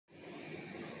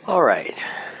Alright.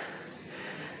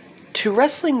 To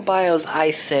Wrestling Bios,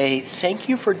 I say thank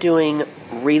you for doing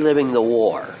Reliving the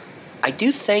War. I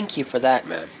do thank you for that,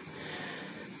 man.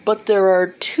 But there are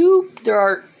two,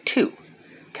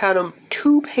 count them,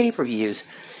 two pay-per-views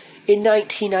in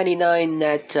 1999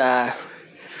 that I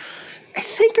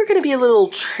think are going to be a little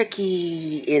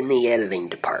tricky in the editing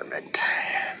department.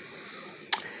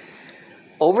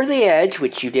 Over the Edge,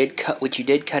 which you did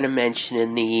kind of mention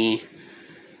in the,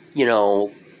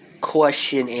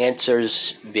 question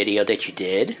answers video that you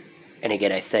did, and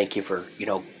again, I thank you for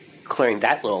clearing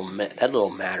that little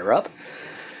matter up.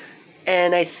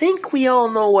 And I think we all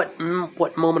know what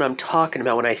moment I'm talking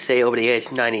about when I say Over the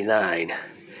Edge 99.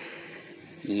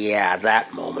 Yeah,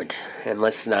 that moment. And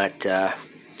let's not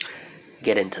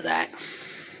get into that.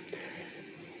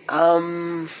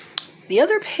 The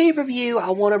other pay-per-view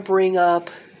I want to bring up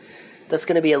that's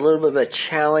going to be a little bit of a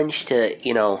challenge to,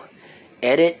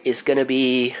 edit is going to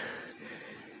be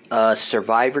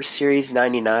Survivor Series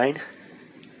 99.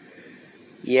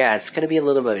 Yeah, it's going to be a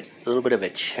little bit of a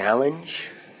challenge.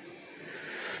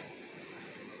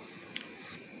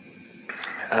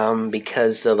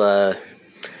 Because of a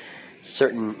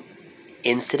certain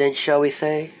incident, shall we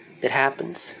say, that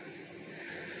happens.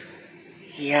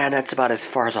 Yeah, and that's about as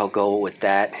far as I'll go with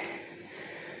that.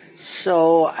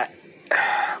 So,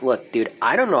 look, dude,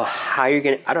 I don't know how you're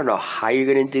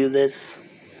gonna do this.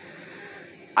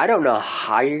 I don't know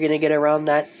how you're gonna get around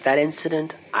that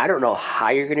incident. I don't know how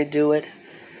you're gonna do it.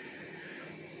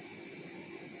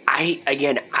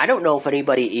 I don't know if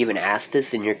anybody even asked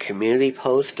this in your community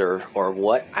post or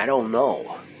what. I don't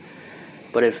know.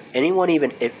 But if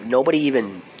nobody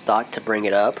even thought to bring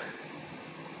it up,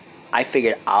 I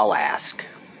figured I'll ask.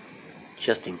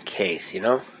 Just in case,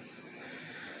 Yeah,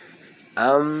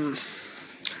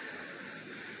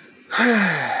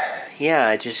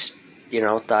 I just,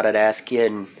 thought I'd ask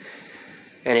you,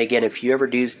 and again, if you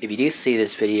do see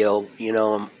this video,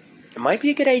 it might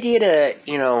be a good idea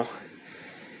to,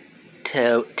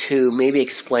 to maybe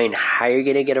explain how you're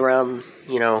gonna get around,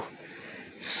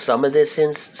 some of this.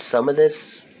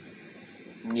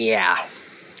 Yeah,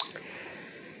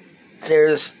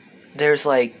 there's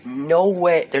like no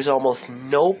way, there's almost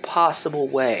no possible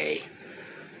way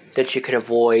that you can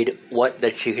avoid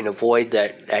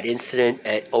that incident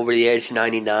at Over the Edge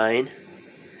 99.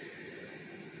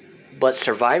 But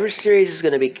Survivor Series is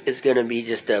gonna be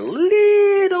just a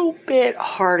little bit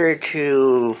harder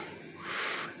to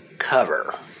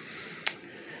cover.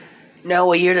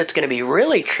 Now, a year that's going to be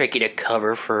really tricky to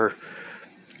cover for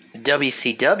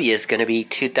WCW is going to be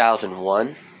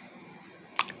 2001.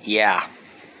 Yeah.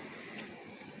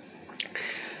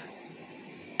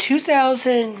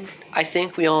 2000, I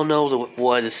think we all know,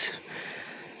 was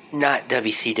not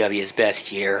WCW's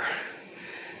best year.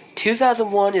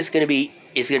 2001 is going to be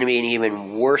an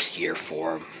even worse year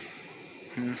for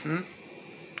them.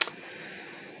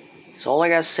 That's all I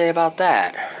got to say about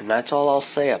that, and that's all I'll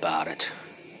say about it.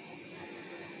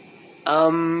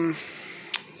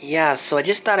 Yeah, so I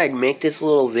just thought I'd make this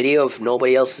little video if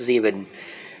nobody else has even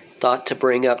thought to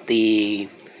bring up the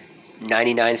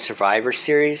 99 Survivor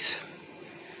Series.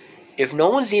 If no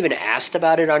one's even asked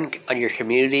about it on your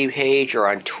community page or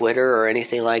on Twitter or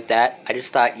anything like that, I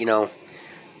just thought,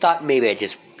 thought maybe I'd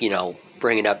just,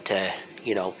 bring it up to,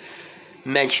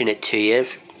 mention it to you.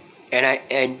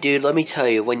 And dude, let me tell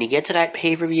you, when you get to that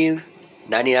pay-per-view,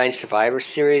 99 Survivor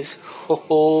Series,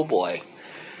 oh boy.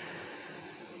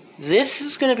 This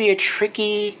is going to be a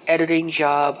tricky editing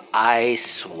job, I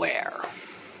swear.